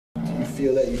you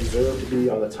feel that you deserve to be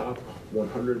on the top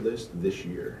 100 list this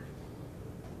year?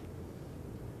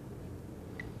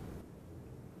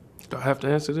 Do I have to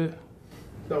answer that?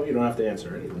 No, you don't have to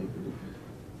answer anything.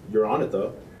 You're on it,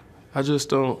 though. I just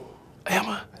don't. Am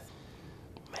I?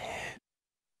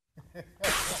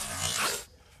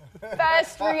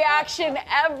 Best reaction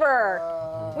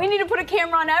ever. We need to put a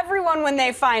camera on everyone when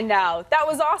they find out. That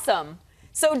was awesome.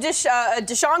 So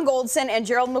Deshaun Goldson and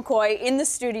Gerald McCoy in the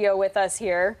studio with us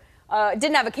here.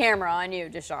 Didn't have a camera on you,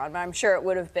 Deshaun, but I'm sure it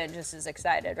would have been just as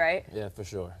excited, right? Yeah, for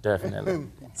sure. Definitely.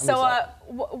 So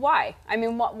why? I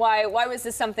mean, why was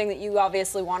this something that you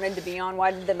obviously wanted to be on?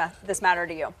 Why did this matter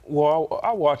to you? Well,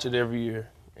 I watch it every year,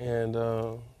 and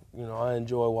you know, I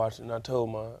enjoy watching. I told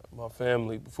my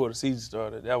family before the season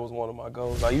started that was one of my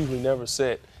goals. I usually never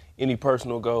set any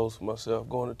personal goals for myself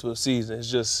going into a season. It's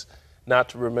just not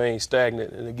to remain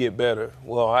stagnant and to get better.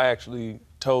 Well, I actually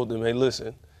told them, hey,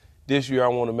 listen, this year I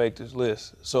want to make this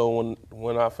list. So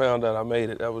when I found out I made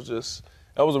it, that was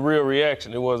a real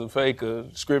reaction. It wasn't fake or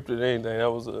scripted or anything.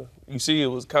 That was you see, it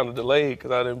was kind of delayed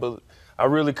because I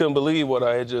really couldn't believe what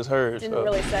I had just heard. Didn't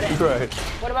really set it. Right.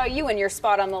 What about you and your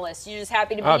spot on the list? You just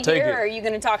happy to I'll be take here, it. or are you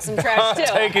going to talk some trash I'll too?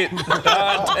 take it.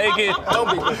 I'll take it.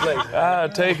 Don't be complacent. I'll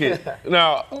take it.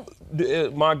 Now,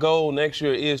 my goal next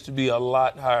year is to be a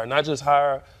lot higher. Not just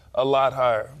higher, a lot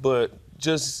higher. But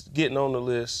just getting on the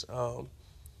list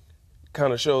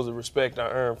kind of shows the respect I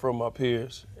earn from my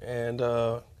peers. And,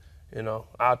 you know,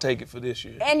 I'll take it for this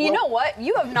year. And you know what?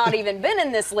 You have not even been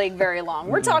in this league very long.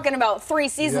 We're talking about 3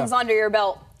 seasons under your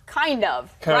belt, kind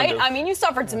of, right? I mean, you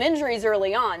suffered some injuries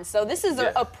early on, so this is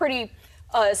a pretty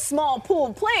small pool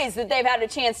of plays that they've had a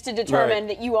chance to determine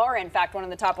that you are, in fact, one of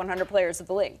the top 100 players of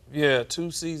the league. Yeah, 2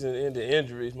 seasons into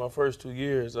injuries, my first 2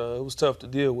 years, it was tough to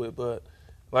deal with. But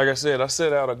like I said, I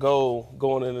set out a goal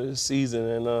going into this season,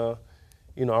 and,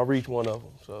 you know, I reached one of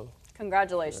them. So.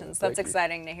 Congratulations. That's you.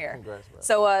 exciting to hear. Congrats, man.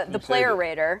 So the player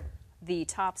rater, the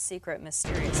top secret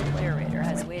mysterious player rater,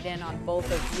 has weighed in on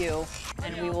both of you.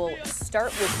 And we will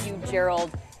start with you,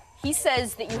 Gerald. He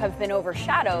says that you have been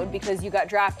overshadowed because you got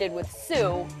drafted with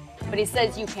Sue, but he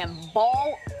says you can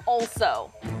ball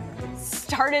also.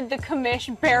 Started the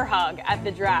commish bear hug at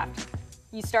the draft.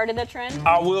 You started that trend?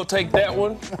 I will take that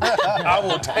one. I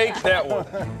will take that one.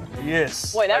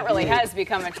 Yes. Boy, that really has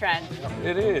become a trend.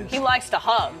 It is. He likes to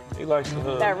hug. He likes to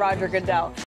hug. That Roger Goodell.